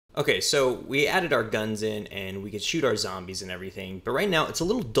Okay, so we added our guns in and we could shoot our zombies and everything, but right now it's a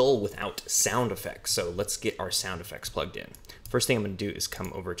little dull without sound effects, so let's get our sound effects plugged in. First thing I'm going to do is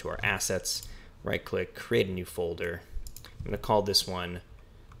come over to our assets, right click, create a new folder. I'm going to call this one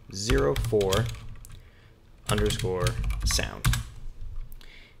 04 underscore sound.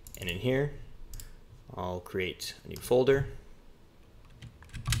 And in here, I'll create a new folder,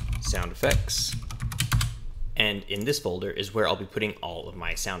 sound effects. And in this folder is where I'll be putting all of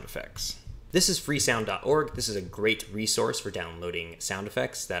my sound effects. This is freesound.org. This is a great resource for downloading sound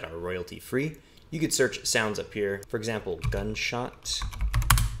effects that are royalty free. You could search sounds up here. For example, gunshot.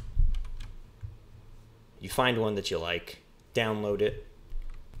 You find one that you like, download it,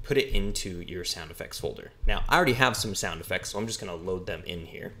 put it into your sound effects folder. Now, I already have some sound effects, so I'm just gonna load them in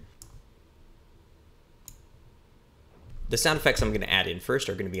here. The sound effects I'm going to add in first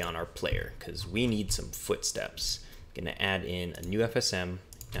are going to be on our player because we need some footsteps. I'm going to add in a new FSM and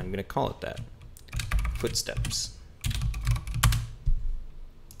I'm going to call it that, footsteps.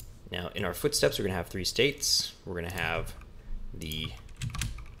 Now in our footsteps we're going to have three states. We're going to have the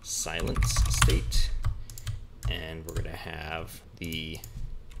silence state and we're going to have the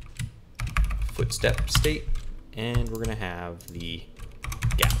footstep state and we're going to have the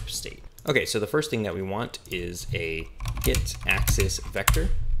gap state. Okay, so the first thing that we want is a get axis vector,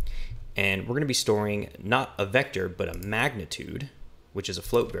 and we're going to be storing not a vector but a magnitude, which is a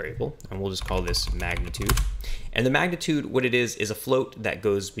float variable, and we'll just call this magnitude. And the magnitude, what it is a float that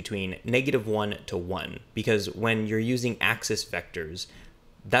goes between -1 to 1, because when you're using axis vectors,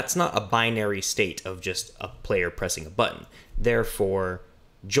 that's not a binary state of just a player pressing a button. Therefore,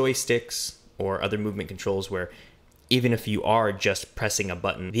 joysticks or other movement controls where even if you are just pressing a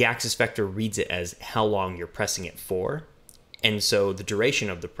button, the axis vector reads it as how long you're pressing it for. And so the duration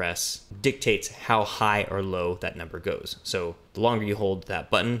of the press dictates how high or low that number goes. So the longer you hold that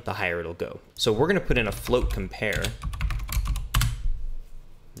button, the higher it'll go. So we're gonna put in a float compare. I'm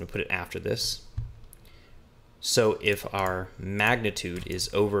gonna put it after this. So if our magnitude is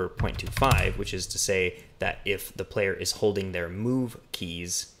over 0.25, which is to say that if the player is holding their move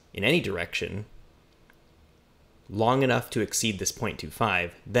keys in any direction, long enough to exceed this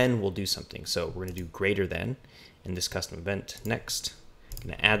 0.25, then we'll do something. So we're going to do greater than in this custom event next. I'm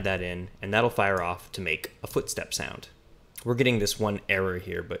going to add that in, and that'll fire off to make a footstep sound. We're getting this one error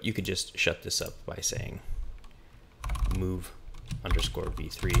here, but you could just shut this up by saying move underscore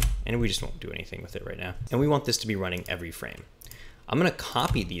v3, and we just won't do anything with it right now. And we want this to be running every frame. I'm going to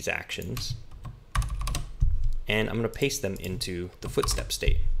copy these actions, and I'm going to paste them into the footstep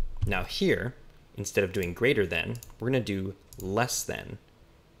state. Now here, instead of doing greater than, we're going to do less than,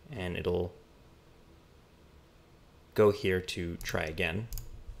 and it'll go here to try again,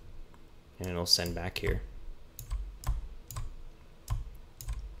 and it'll send back here.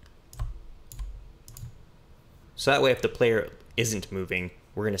 So that way if the player isn't moving,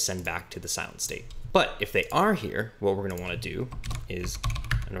 we're going to send back to the silent state. But if they are here, what we're going to want to do is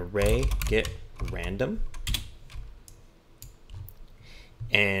an array get random.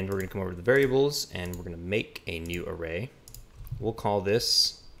 And we're going to come over to the variables and we're going to make a new array. We'll call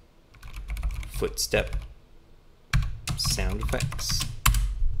this footstep sound effects.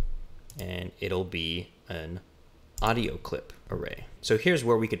 And it'll be an audio clip array. So here's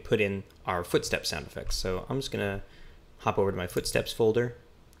where we could put in our footstep sound effects. So I'm just going to hop over to my footsteps folder.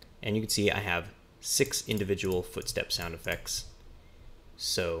 And you can see I have 6 individual footstep sound effects.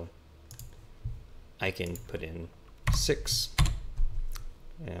 So I can put in 6.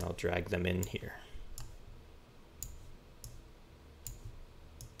 And I'll drag them in here.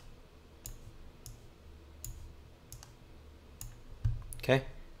 Okay,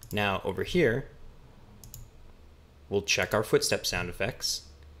 now over here, we'll check our footstep sound effects,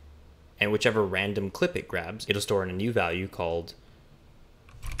 and whichever random clip it grabs, it'll store in a new value called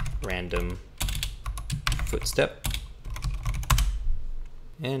random footstep,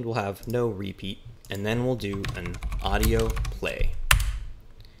 and we'll have no repeat, and then we'll do an audio play.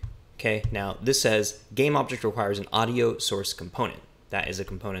 Okay, now this says game object requires an audio source component. That is a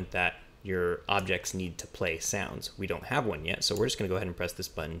component that your objects need to play sounds. We don't have one yet, so we're just going to go ahead and press this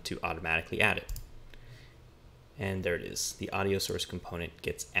button to automatically add it. And there it is. The audio source component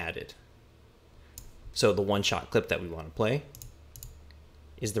gets added. So the one-shot clip that we want to play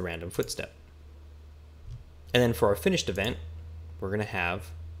is the random footstep. And then for our finished event, we're going to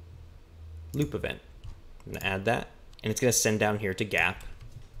have loop event. I'm going to add that, and it's going to send down here to gap,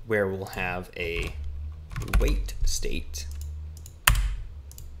 where we'll have a wait state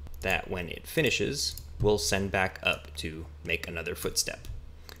that when it finishes, will send back up to make another footstep.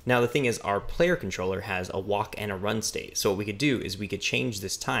 Now the thing is, our player controller has a walk and a run state. So what we could do is we could change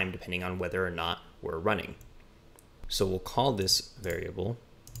this time depending on whether or not we're running. So we'll call this variable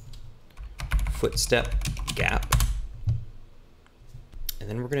footstep gap. And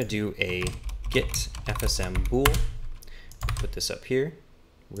then we're going to do a get FSM bool. Put this up here.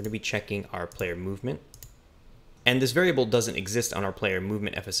 We're going to be checking our player movement. And this variable doesn't exist on our player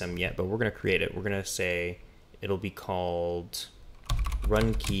movement FSM yet, but we're going to create it. We're going to say it'll be called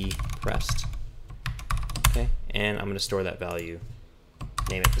run key pressed. Okay, and I'm going to store that value,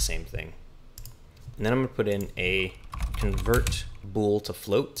 name it the same thing. And then I'm going to put in a convert bool to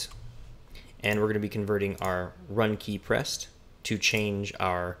float, and we're going to be converting our run key pressed to change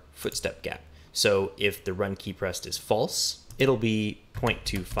our footstep gap. So if the run key pressed is false, it'll be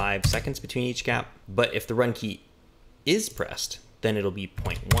 0.25 seconds between each gap, but if the run key is pressed, then it'll be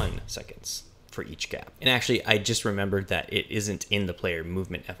 0.1 seconds for each gap. And actually, I just remembered that it isn't in the player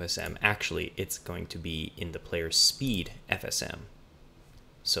movement FSM. Actually, it's going to be in the player speed FSM.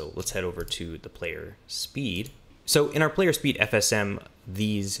 So let's head over to the player speed. So in our player speed FSM,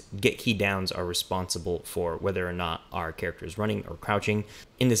 these get key downs are responsible for whether or not our character is running or crouching.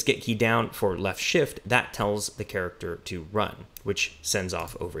 In this get key down for left shift, that tells the character to run, which sends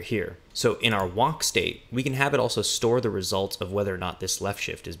off over here. So in our walk state, we can have it also store the results of whether or not this left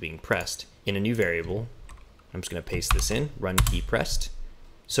shift is being pressed in a new variable. I'm just going to paste this in, run key pressed.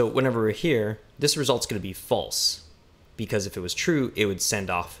 So whenever we're here, this result's going to be false, because if it was true, it would send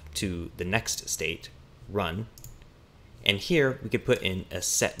off to the next state, run. And here we could put in a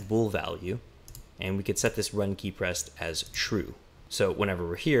set bool value, and we could set this run key pressed as true. So whenever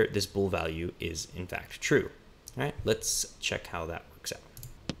we're here, this bool value is in fact true. All right, let's check how that works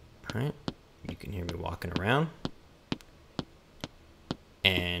out. All right, you can hear me walking around.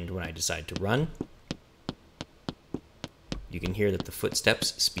 And when I decide to run, you can hear that the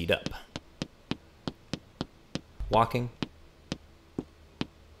footsteps speed up. Walking,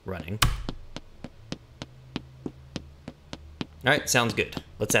 running. All right, sounds good.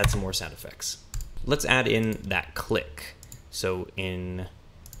 Let's add some more sound effects. Let's add in that click. So in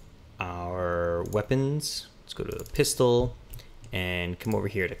our weapons, let's go to the pistol and come over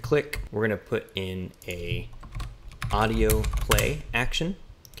here to click. We're gonna put in a audio play action.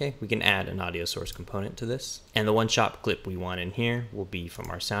 Okay, we can add an audio source component to this. And the one-shot clip we want in here will be from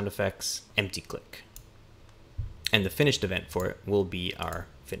our sound effects, empty click. And the finished event for it will be our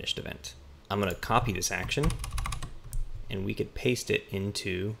finished event. I'm gonna copy this action, and we could paste it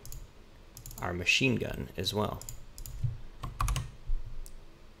into our machine gun as well.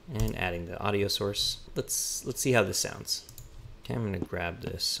 And adding the audio source. Let's see how this sounds. Okay, I'm gonna grab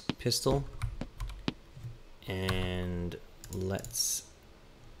this pistol and let's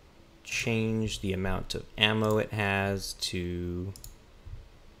change the amount of ammo it has to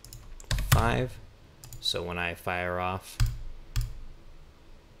 5. So when I fire off,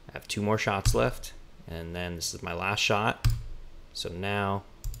 I have 2 more shots left. And then this is my last shot. So now,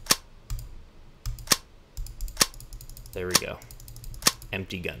 there we go.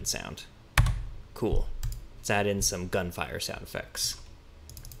 Empty gun sound. Cool. Let's add in some gunfire sound effects.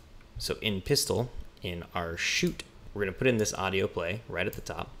 So in pistol, in our shoot, we're gonna put in this audio play right at the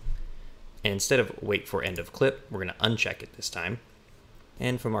top. And instead of wait for end of clip, we're gonna uncheck it this time.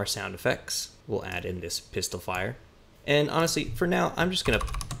 And from our sound effects, we'll add in this pistol fire. And honestly, for now, I'm just gonna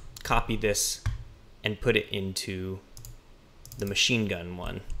copy this and put it into the machine gun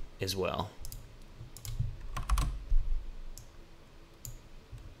one as well.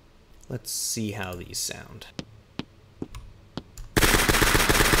 Let's see how these sound.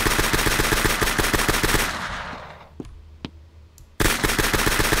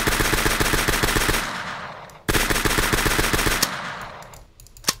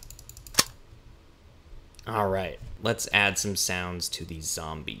 All right, let's add some sounds to these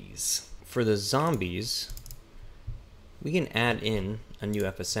zombies. For the zombies, we can add in a new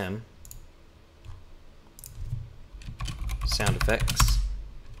FSM, sound effects.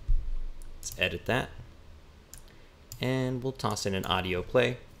 Let's edit that, and we'll toss in an audio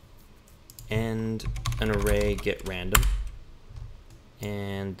play and an array get random.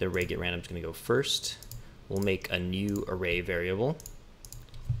 And the array get random is going to go first. We'll make a new array variable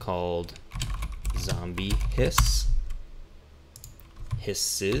called zombie hisses,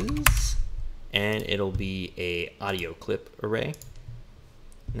 and it'll be a audio clip array.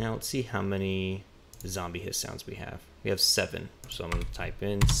 Now let's see how many zombie hiss sounds we have. We have 7, so I'm going to type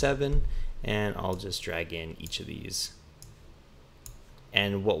in 7, and I'll just drag in each of these.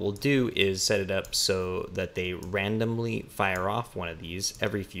 And what we'll do is set it up so that they randomly fire off one of these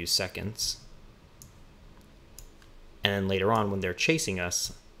every few seconds. And then later on, when they're chasing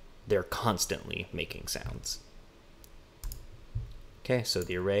us, they're constantly making sounds. Okay, so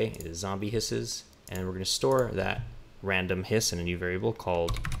the array is zombie hisses, and we're going to store that random hiss in a new variable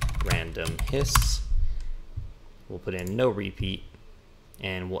called random hiss. We'll put in no repeat,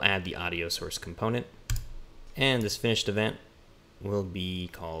 and we'll add the audio source component. And this finished event will be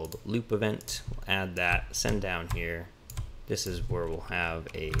called loop event. We'll add that, send down here. This is where we'll have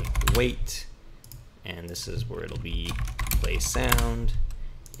a wait, and this is where it'll be play sound.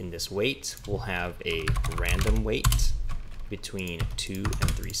 In this wait, we'll have a random wait between 2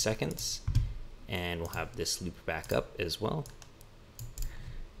 and 3 seconds, and we'll have this loop back up as well.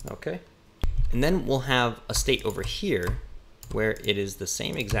 Okay, and then we'll have a state over here where it is the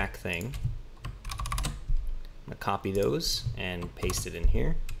same exact thing. I'm gonna copy those and paste it in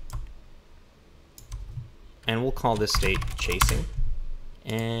here, and we'll call this state chasing,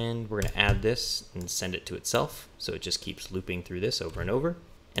 and we're gonna add this and send it to itself, so it just keeps looping through this over and over.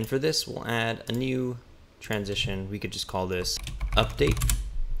 And for this, we'll add a new transition. We could just call this update,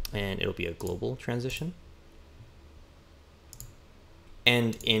 and it'll be a global transition.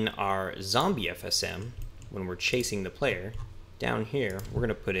 And in our zombie FSM, when we're chasing the player, down here, we're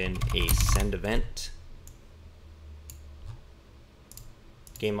gonna put in a send event,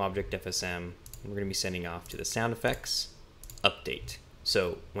 game object FSM, and we're gonna be sending off to the sound effects update.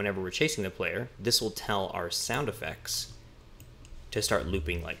 So whenever we're chasing the player, this will tell our sound effects to start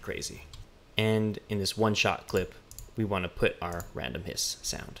looping like crazy. And in this one-shot clip, we want to put our random hiss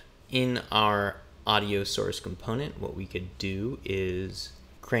sound. In our audio source component, what we could do is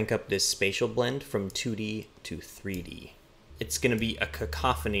crank up this spatial blend from 2D to 3D. It's going to be a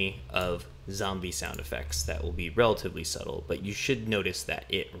cacophony of zombie sound effects that will be relatively subtle, but you should notice that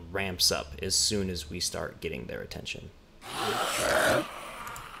it ramps up as soon as we start getting their attention. All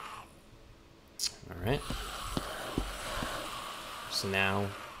right.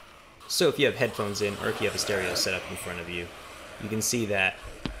 So if you have headphones in, or if you have a stereo set up in front of you, you can see that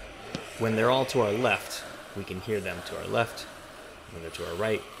when they're all to our left, we can hear them to our left. When they're to our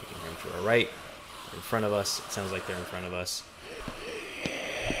right, we can hear them to our right. In front of us, it sounds like they're in front of us.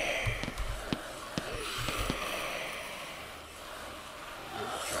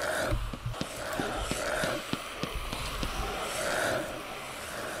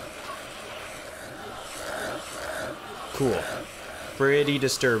 Cool. Pretty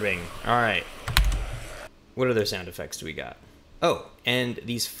disturbing. All right. What other sound effects do we got? Oh, and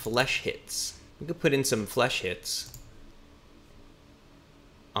these flesh hits. We could put in some flesh hits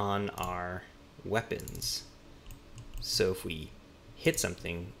on our weapons. So if we hit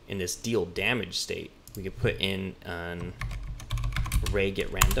something in this deal damage state, we could put in an array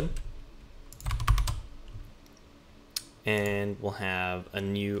get random. And we'll have a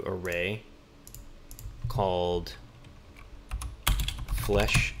new array called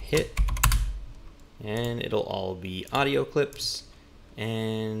flesh hit, and it'll all be audio clips.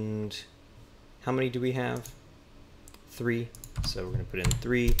 And how many do we have? 3. So we're going to put in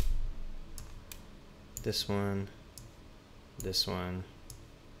 3, this one,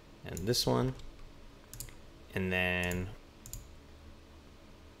 and this one. And then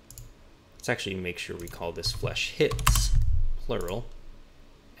let's actually make sure we call this flesh hits plural,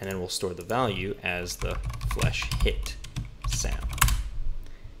 and then we'll store the value as the flesh hit sound.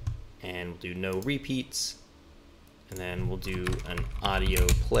 And we'll do no repeats, and then we'll do an audio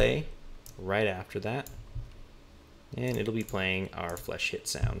play right after that, and it'll be playing our flesh hit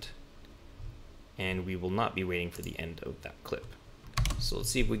sound, and we will not be waiting for the end of that clip. So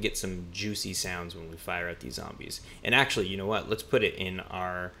let's see if we get some juicy sounds when we fire at these zombies. And actually, you know what, let's put it in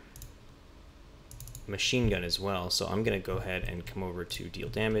our machine gun as well. So I'm gonna go ahead and come over to deal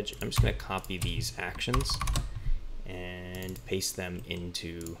damage. I'm just gonna copy these actions and paste them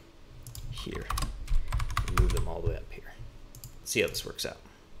into here, move them all the way up here. Let's see how this works out.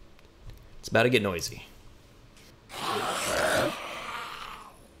 It's about to get noisy.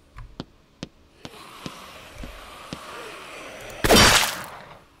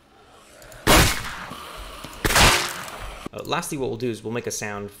 Lastly, what we'll do is we'll make a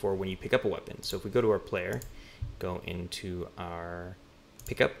sound for when you pick up a weapon. So if we go to our player, go into our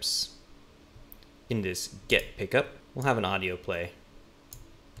pickups, in this get pickup, we'll have an audio play,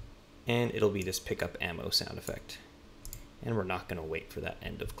 and it'll be this pickup ammo sound effect. And we're not going to wait for that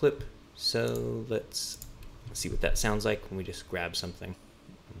end of clip. So let's see what that sounds like when we just grab something.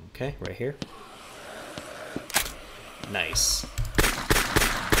 Okay, right here. Nice.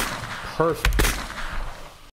 Perfect.